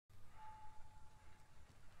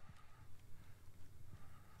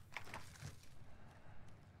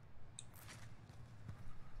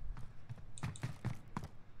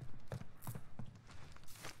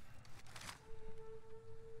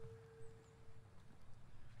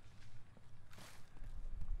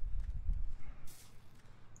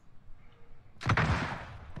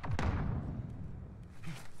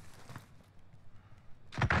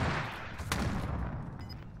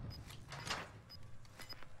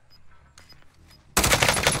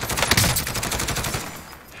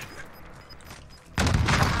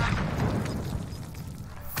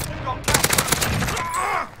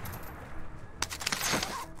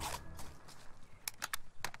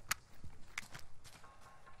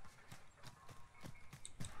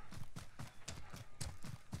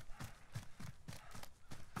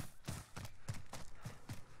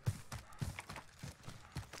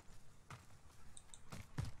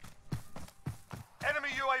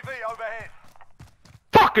Enemy UAV overhead.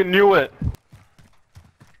 Fucking knew it!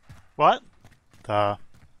 What?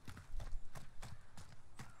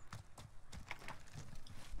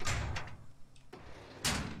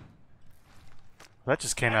 That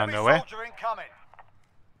just came out of Enemy nowhere. soldier incoming.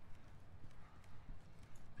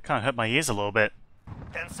 It kind of hurt my ears a little bit.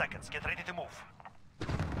 10 seconds. Get ready to move.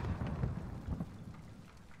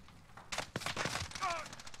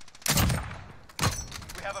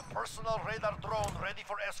 We have a personal radar drone ready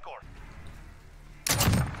for escort.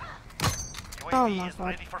 UAV is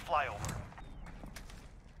ready for flyover.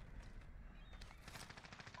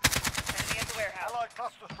 Enemy at the warehouse. Allied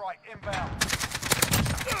cluster strike inbound.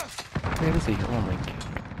 Where is he? Oh my god.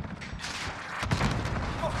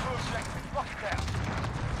 Got two objectives. Lock it down.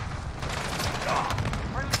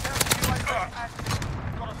 Friendly counter UAV active.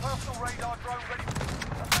 Got a personal radar drone ready.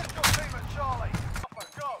 Assist your team at Charlie. Alpha,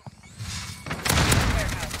 go.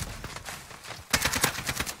 Warehouse.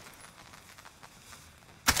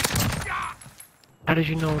 How did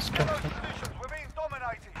you know it's Those jumping? positions, we're being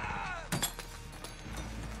dominated.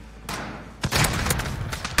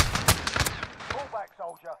 Pull back,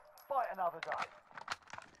 soldier. Fight another day.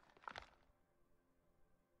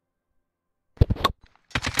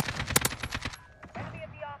 Enemy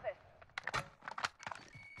at the office.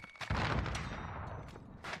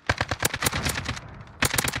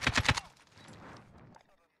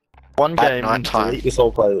 One game night and time. delete this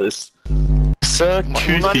whole playlist. Sir,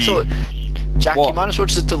 Jack, What? you might as well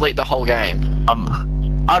just delete the whole game.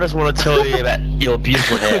 I just want to tell you about your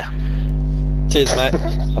beautiful hair. Cheers, mate.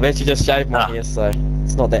 I've actually just shaved my hair, so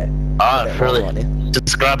it's not that. Oh, that really? long right now.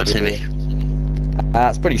 Describe it to me.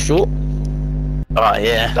 It's pretty short. Oh,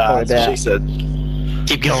 yeah. Probably about- what she said.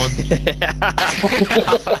 Keep going.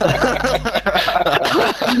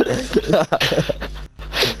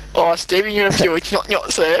 Oh, Stevie, you're a few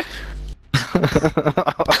not sir.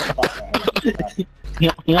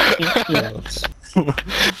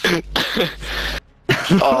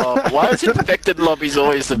 Oh, why is infected lobbies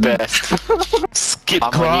always the best? Skip I'm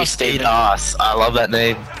on you, class, Steven. eat ass. I love that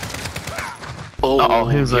name. Oh,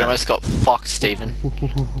 who's you that? almost got fucked, Stephen.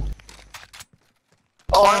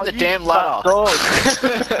 Climb the damn ladder. Climb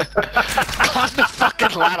the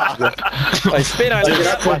fucking ladder. Hey, Speedo, Dude,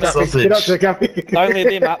 get fuck up. sausage. Don't let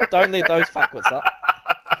them up. Don't let those fuckwits up.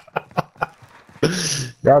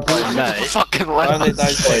 Mate. Fucking Don't ladder. let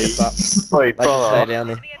those fuckers up. They Wait, can stay brother. down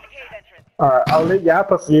there. Enemy at the cave entrance. Alright, I'll let you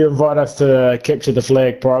up if you invite us to capture the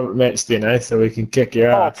flag private match then, eh? So we can kick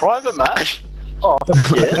your Oh, ass. private match? Oh,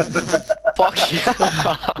 yeah. Fuck you.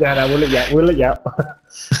 No, we'll let you up.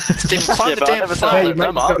 Stephen, climb Yeah, the but I damn never Hey, said you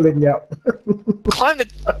ladder. mate, stop letting you up. Climb the...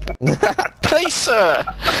 Please, sir.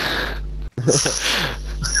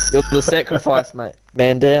 You're the sacrifice, mate.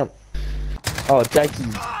 Man down. Oh, Jakey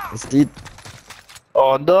is dead.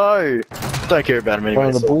 Oh no! Don't care about him One anyway.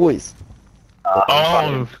 of the so- boys.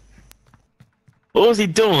 Oh. What was he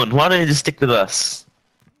doing? Why didn't he just stick with us?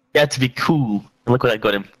 He had to be cool. And look what that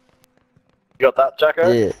got him. You got that, Jacko?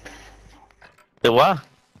 Yeah. The what?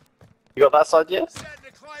 You got that side yet?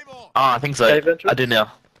 Oh, I think so. Cave entrance? I do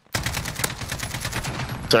now.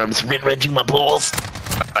 Sorry, I'm just rearranging my balls.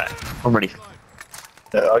 Alright, I'm ready.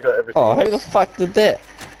 Yeah, I got everything. Oh, who the fuck did that?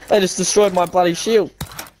 They just destroyed my bloody shield.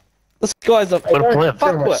 This guy's a What a clip. Here's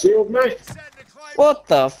my fuckwit. shield, mate. What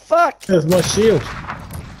the fuck? Here's my shield.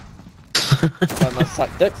 I must suck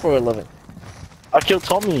dick for a living. I killed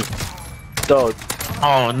Tommy. Dog.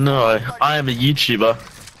 Oh no, I am a YouTuber.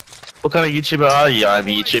 What kind of YouTuber are you? I'm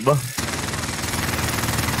a YouTuber.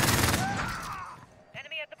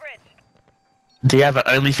 Enemy at the bridge. Do you have an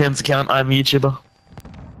OnlyFans account? I'm a YouTuber.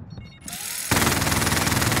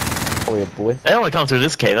 Oh yeah, boy. They only come through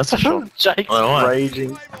this cave, that's for sure. Jake's I don't know why.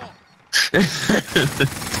 raging.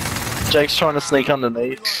 Jake's trying to sneak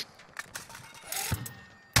underneath.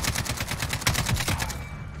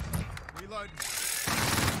 Reloading.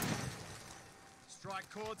 Strike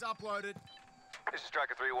cords uploaded. This is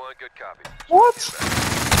Striker 3-1. Good copy. What?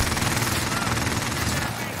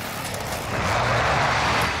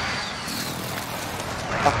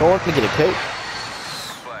 Fuck, I want to get a kill.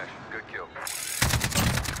 Flash. Good kill.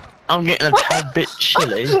 I'm getting a tad bit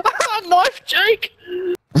chilly. Knife, Jake!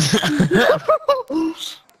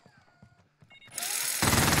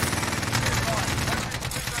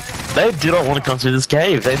 They do not want to come through this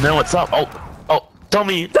cave. They know what's up. Oh,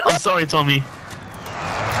 Tommy. I'm sorry, Tommy.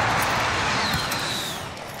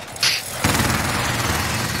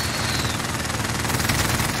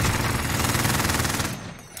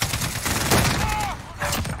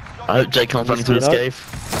 I hope Jake comes running through this cave.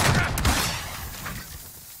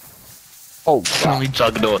 Oh, Tommy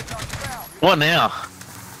Juggernaut. What now?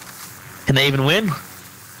 Can they even win?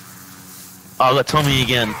 Oh, I got Tommy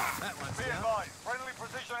again. Be advised, friendly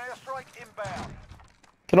precision airstrike inbound.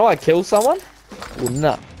 Can I kill someone? Or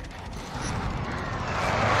no?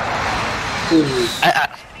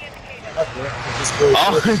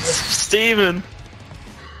 Oh, it's Steven.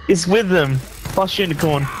 He's with them. Plus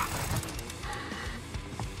unicorn.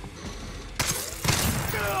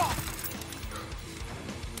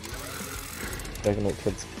 Taking it,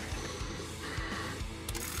 kids.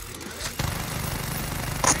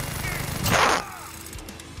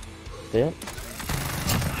 Yeah.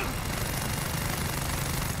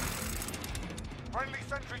 Friendly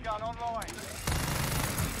sentry gun online.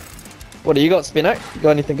 What do you got, Spino? You got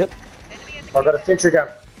anything good? I've got a sentry gun.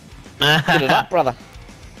 Put it up, brother.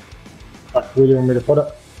 Where do you want me to put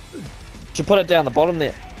it? Should put it down the bottom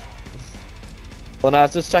there. Well, no,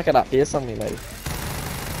 just chuck it up here somewhere, maybe.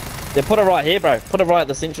 Yeah, put it right here, bro. Put it right at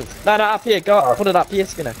the central. No, up here. Go up. Put it up here,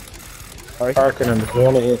 Spino. I reckon in the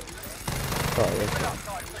corner here. Oh, yeah.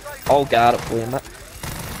 I'll guard it for you, mate.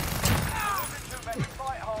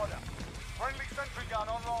 Fight harder. Friendly sentry gun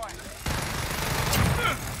online.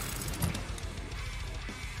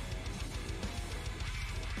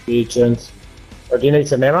 Agents. Or do you need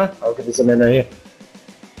some ammo? I'll give you some ammo here.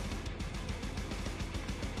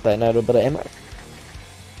 They know a bit of ammo.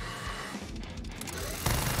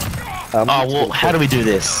 Oh, well, how do we do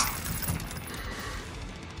this?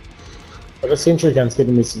 But the sentry gun's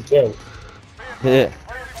giving me some kills. Yeah.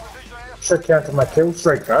 Should count to my kill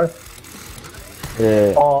streak, though.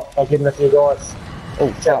 Yeah. Oh, I'll give him a few guys. Oh,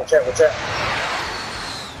 Watch out, watch out, watch out.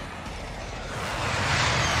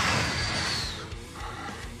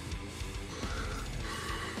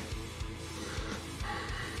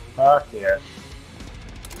 Fuck yeah.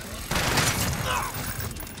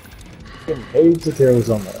 Getting heaps of kills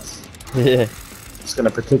on this. yeah. Just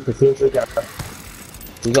gonna protect the sentry gun.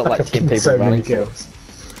 You got like 10 people So many running. kills.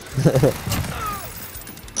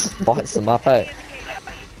 Bites them up, hey.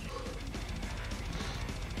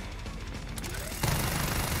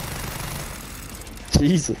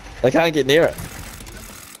 Jesus, they can't get near it.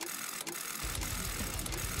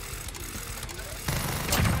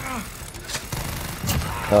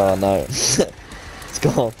 Oh no, it's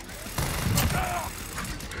gone.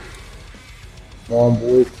 Come on,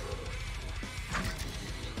 boy.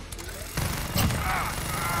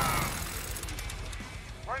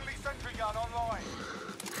 Friendly sentry gun online.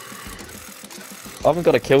 I haven't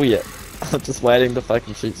got a kill yet. I'm just waiting to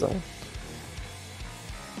fucking shoot someone.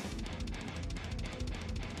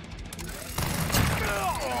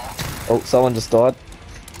 Oh, someone just died.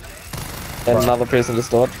 And another person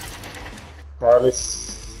just died. Right, let's...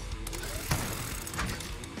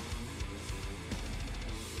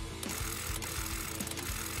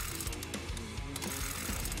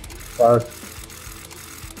 So,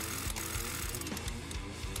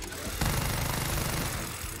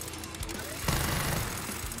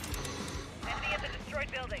 Enemy at the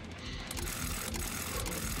destroyed building.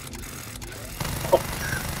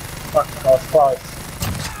 fuck, I was close.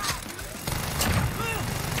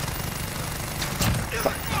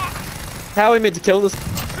 How are we meant to kill this?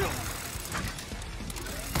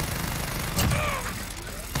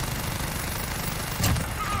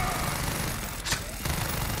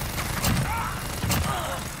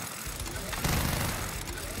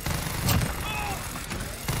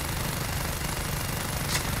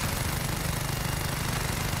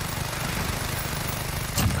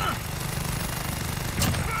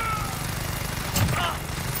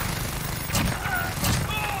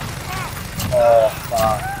 Oh,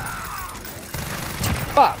 fuck.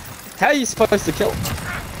 Fuck! How are you supposed to kill?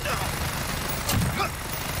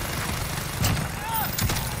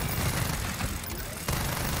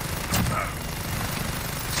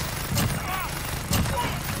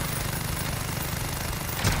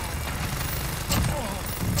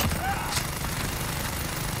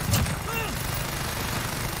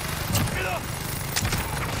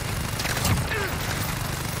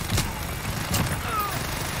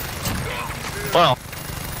 Well,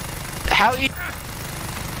 how you?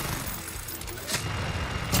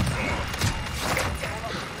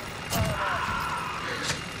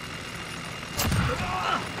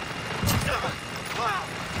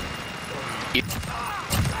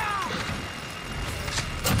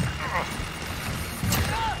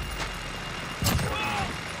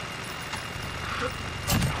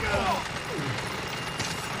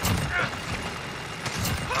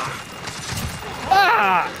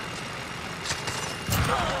 Ah!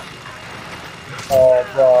 Oh,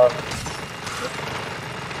 bro.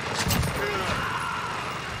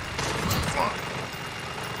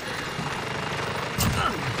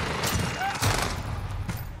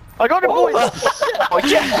 I got it, boys! Oh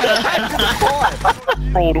yeah!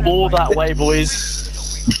 Rolled all that way,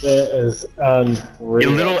 boys. That is unreal.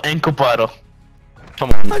 You little ankle biter.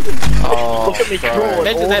 Come on. Oh, look at me crawl.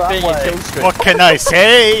 Imagine that being your kill streak. What can I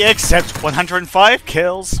say except 105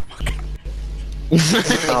 kills?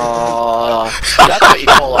 Oh, that's what you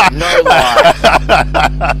call a no lie.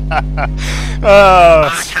 Oh,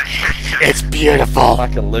 it's beautiful.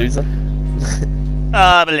 Fucking loser.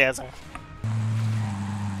 Ah, beleza.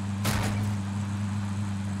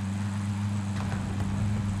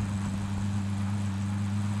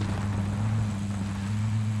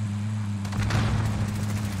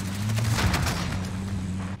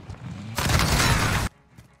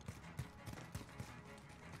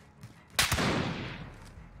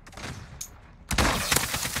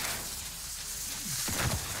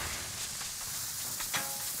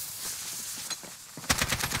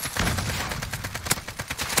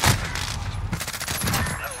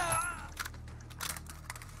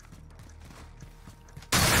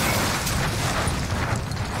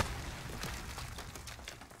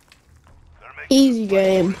 Easy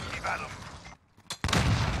game.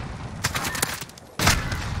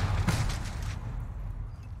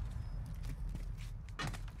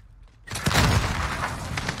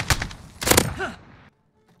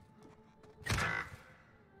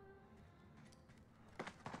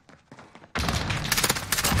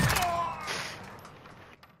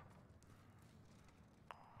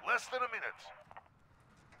 Less than a minute.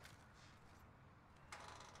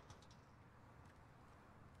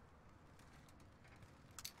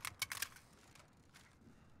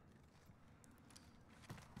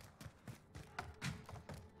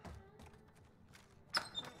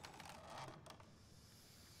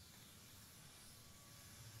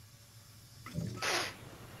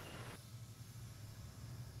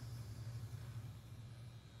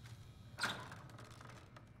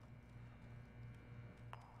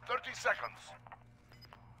 Seconds.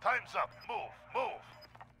 Time's up. Move, move.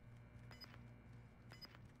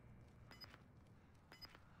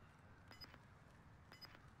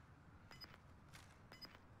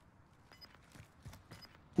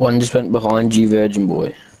 One just went behind you, Virgin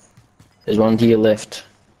Boy. There's one to your left.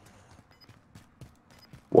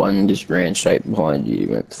 One just ran straight behind you,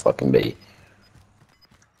 went to fucking B.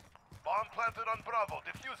 Bomb planted on Bravo.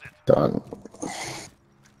 Defuse it. Done.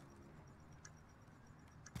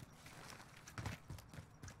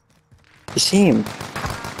 You see him?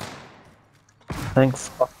 Thank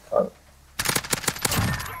fuck. Go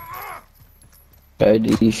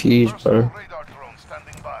defuse, bro. Radar drone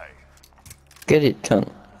standing by. Get it, cunt.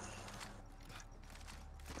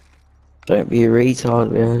 Don't be a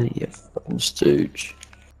retard, man. You fucking stooge.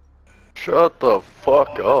 Shut the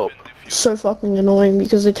fuck up. So fucking annoying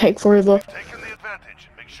because they take forever. Taking the advantage.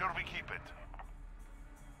 Make sure we keep it.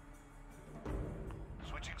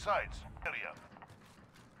 Switching sides. Area.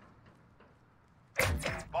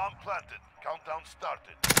 Bomb planted. Countdown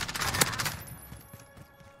started.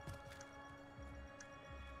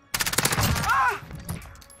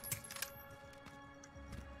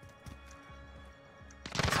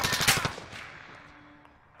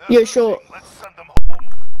 Yo, sure. Let's send them home.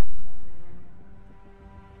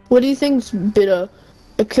 What do you think's better?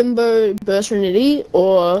 Akimbo Burstrinity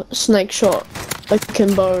or Snake Shot?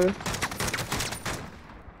 Akimbo.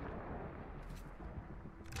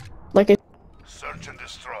 Like a. Search and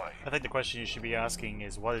destroy. I think the question you should be asking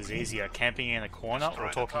is what is easier, camping in a corner or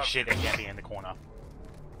talking shit and camping in the corner?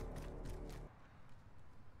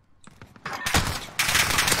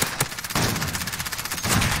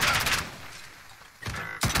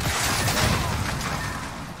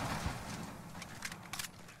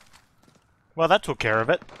 Well, that took care of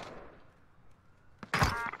it.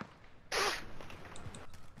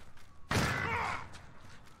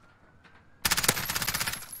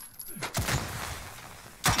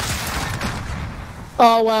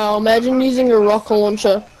 Oh wow, imagine using a rocket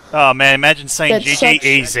launcher. Oh man, imagine saying That's GG such-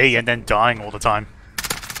 easy and then dying all the time.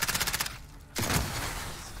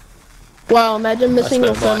 Wow, imagine missing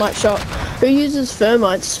your thermite. thermite shot. Who uses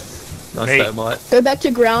thermites? Nice Me. thermite. Go back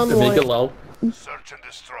to ground Amiga point. lol. Search and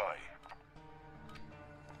destroy.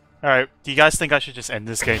 Alright, do you guys think I should just end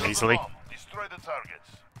this game easily? Bomb. Destroy the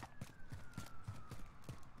targets.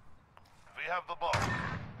 We have the bomb.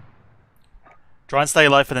 Try and stay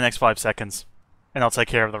alive for the next 5 seconds, and I'll take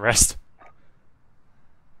care of the rest.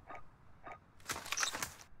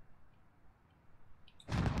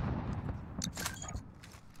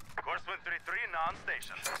 Course 133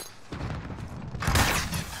 non-station.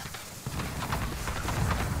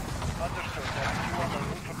 Understood.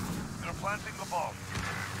 They're planting the bomb.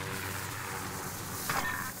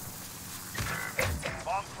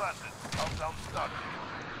 Bomb Bomb planted. Countdown started.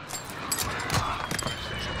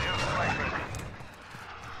 Precision airstrike ready.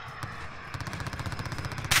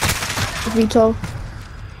 VTOL.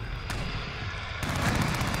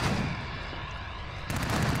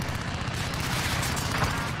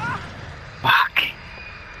 Fuck.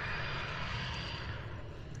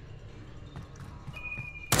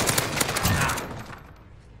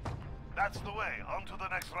 That's the way. On to the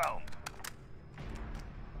next round.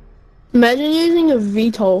 Imagine using a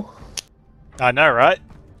VTOL. I know, right?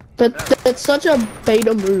 That's such a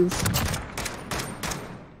beta move.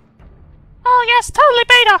 Oh yes, totally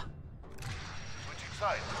beta. Switching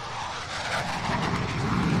sides.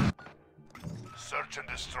 Search and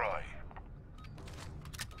destroy.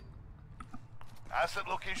 Asset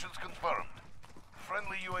locations confirmed.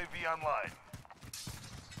 Friendly UAV online.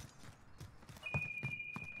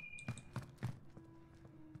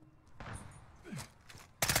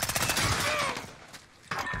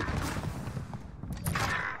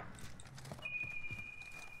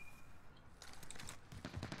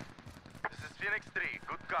 This is Phoenix 3.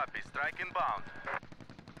 Good copy. Strike inbound.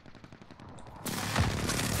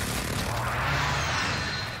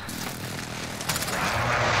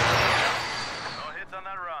 No hits on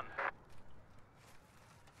that run.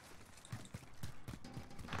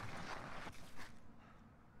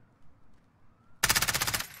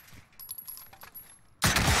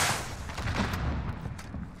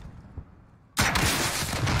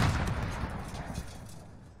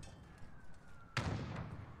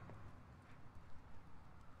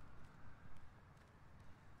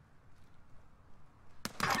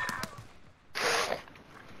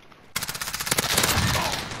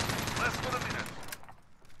 Less than a minute.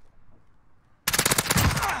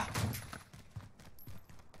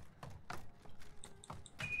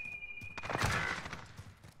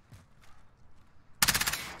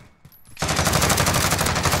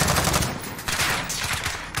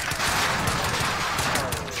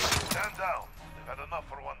 Stand down. They've had enough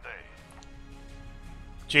for one day.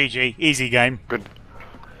 GG, easy game. Good.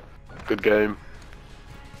 Good game.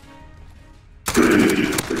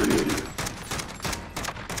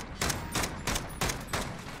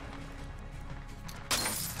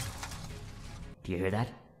 Do you hear that?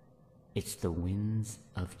 It's the winds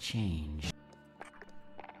of change.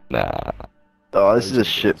 Nah. Oh, this is a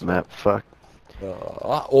shit map. Fuck.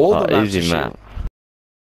 All the maps easy are shit. map.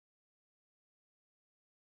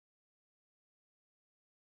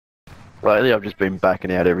 Lately, I've just been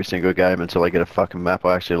backing out every single game until I get a fucking map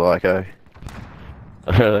I actually like, eh?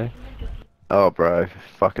 Really? Oh, bro.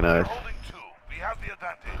 Fucking oath. Holding two. We have the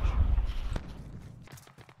advantage.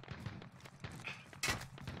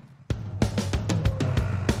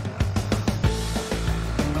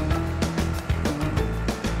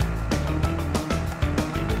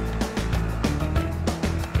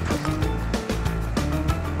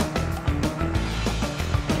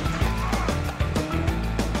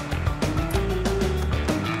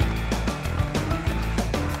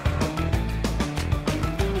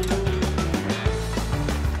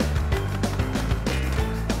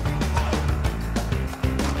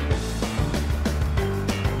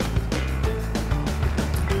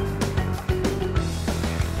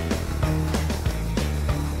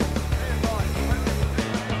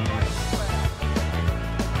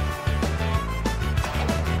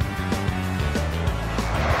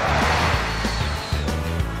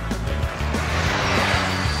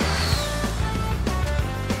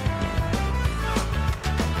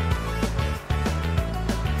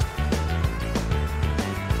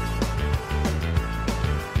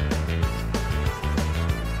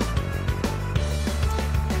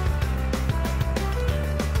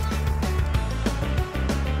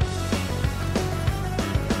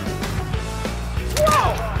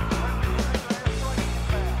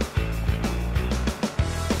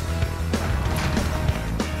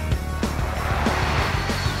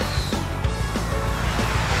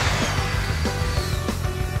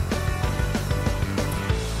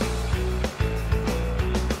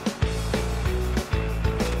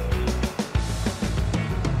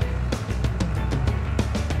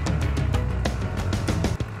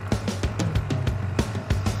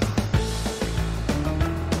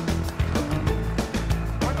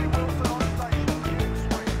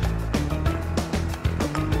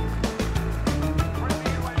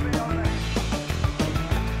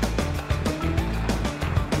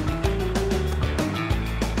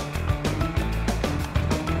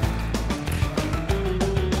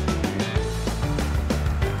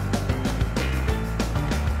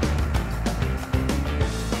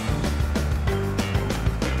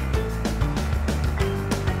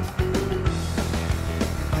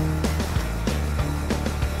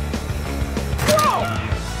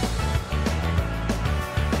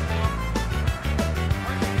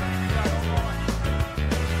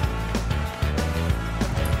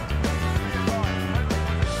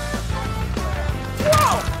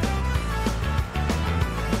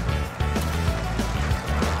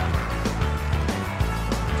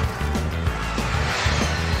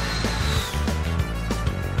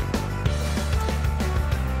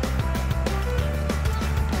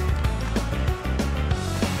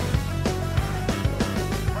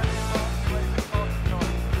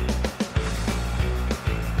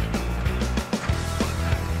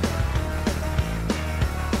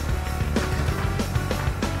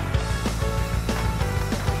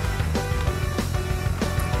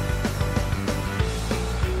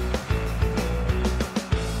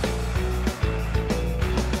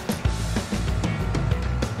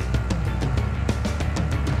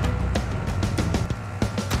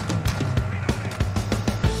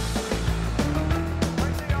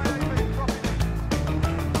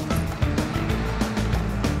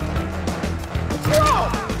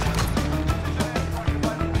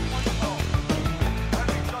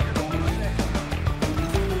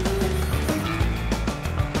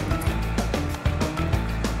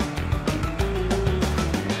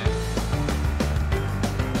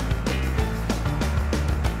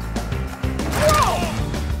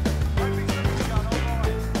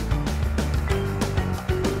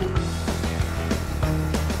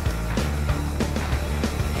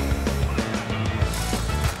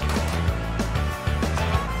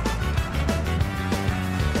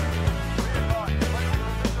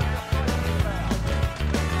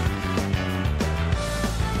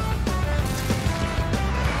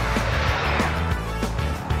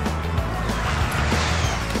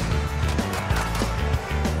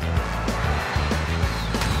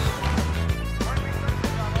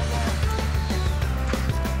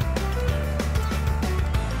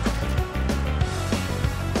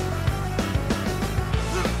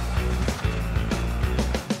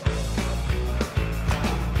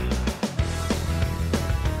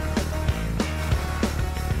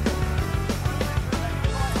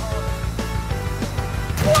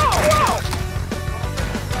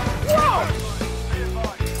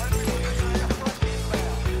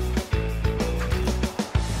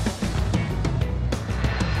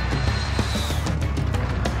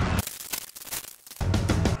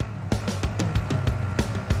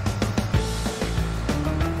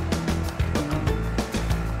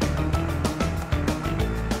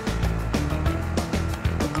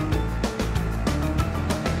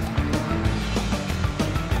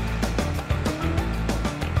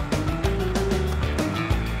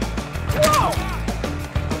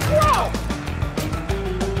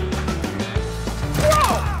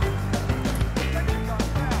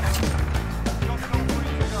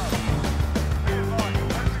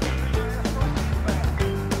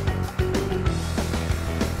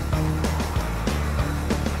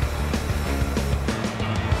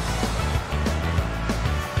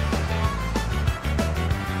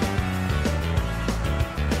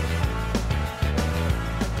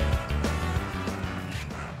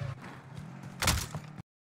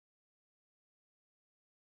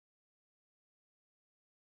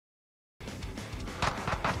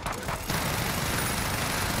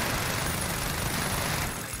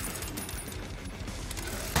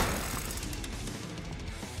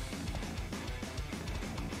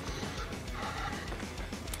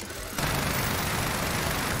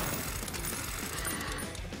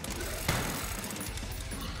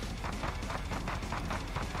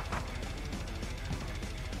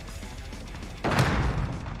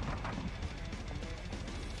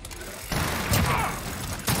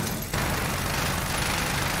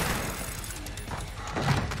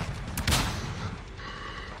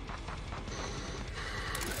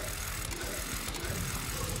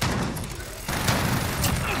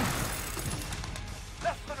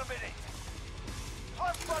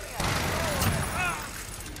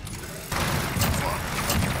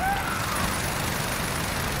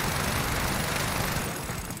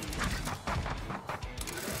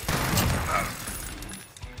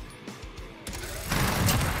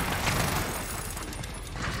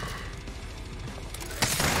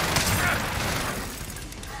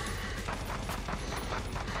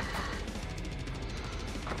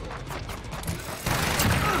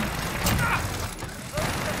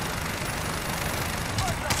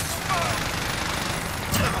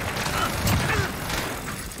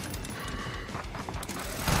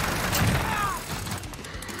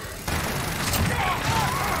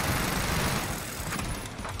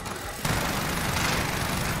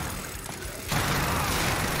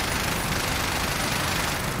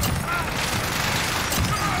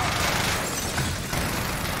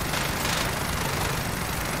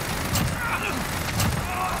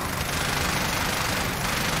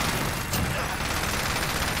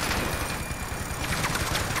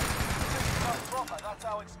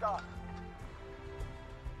 done.